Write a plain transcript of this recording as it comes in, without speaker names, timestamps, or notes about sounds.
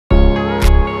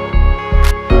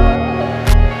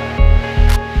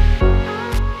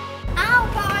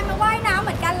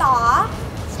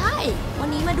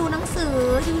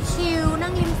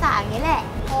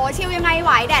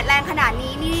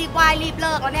บไหว้รีบเ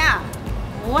ลิกแล้วเนี่ย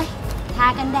โอ้ยทา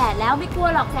กันแดดแล้วไม่กลัว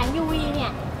หรอกแสง UV เนี่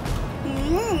ย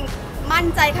มั่น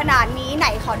ใจขนาดนี้ไหน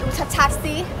ขอดูชัดๆ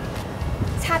สิ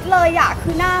ชัดเลยอะคื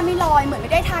อหน้าไม่ลอยเหมือนไ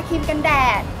ม่ได้ทาครีมกันแด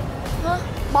ด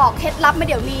บอกเคล็ดลับมา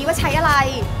เดี๋ยวนี้ว่าใช้อะไร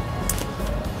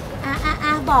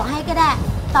บอกให้ก็ได้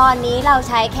ตอนนี้เรา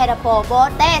ใช้แคราโปโบ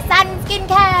เต้ซันสกิน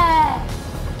แคร์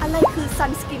อะไรคือซั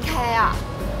นสกินแคร์อะ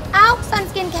ซัน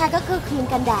สกินแคร์ก็คือครีม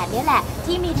กันแดดนี่แหละ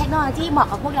ที่มีเทคโนโลยีเหมาะ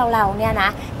กับพวกเราเนี่ยนะ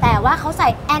แต่ว่าเขาใส่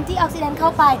แอนตี้ออกซิแดนต์เข้า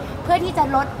ไปเพื่อที่จะ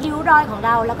ลดริ้วรอยของเ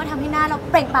ราแล้วก็ทำให้หน้าเรา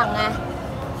เปล่งปลั่งไง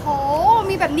โห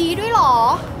มีแบบนี้ด้วยหรอ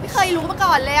ไม่เคยรู้มา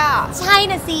ก่อนเลยอ่ะใช่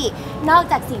นะสินอก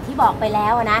จากสิ่งที่บอกไปแล้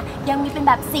วนะยังมีเป็นแ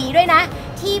บบสีด้วยนะ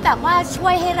ที่แบบว่าช่ว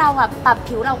ยให้เราแบบปรับ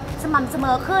ผิวเราสม่ำเสม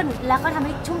อขึ้นแล้วก็ทำใ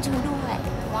ห้ชุ่มชื้นด้วย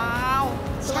ว้าว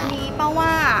ตัวนี้ป่าว่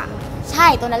าใช่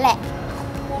ตัวนั้นแหละ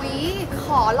อุ๊ยข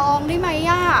อลองได้ไหม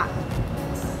อ่ะ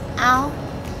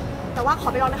แต่ว่าขอ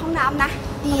ไปลองในห้องน้ำนะ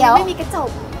เดี๋ยวไม่มีกระจก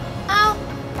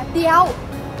แป๊บเดียว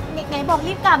ไหนบอก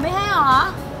รีบกลับไม่ให้หรอ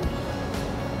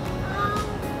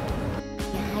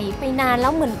หายไปนานแล้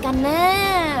วเหมือนกันนะ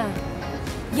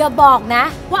อย่าบอกนะ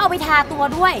ว่าเอาไปทาตัว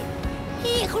ด้วย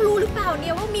พี่เขารู้หรือเปล่าเนี่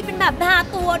ยว่ามีเป็นแบบทา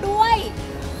ตัวด้วย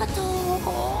โอ้โห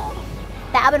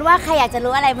แต่เอาเป็นว่าใครอยากจะ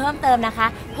รู้อะไรเพิ่มเติมนะคะ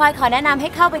พลอยขอแนะนำให้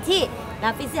เข้าไปที่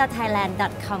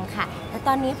officialthailand.com ค่ะแต่ต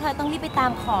อนนี้พลอยต้องรีบไปตา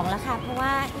มของแล้วค่ะเพราะว่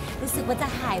ารู้สึกว่าจะ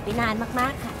หายไปนานมา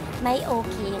กๆค่ะไม่โอ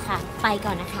เคค่ะไปก่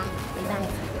อนนะคะบ๊ายบาย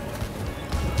ค่ะ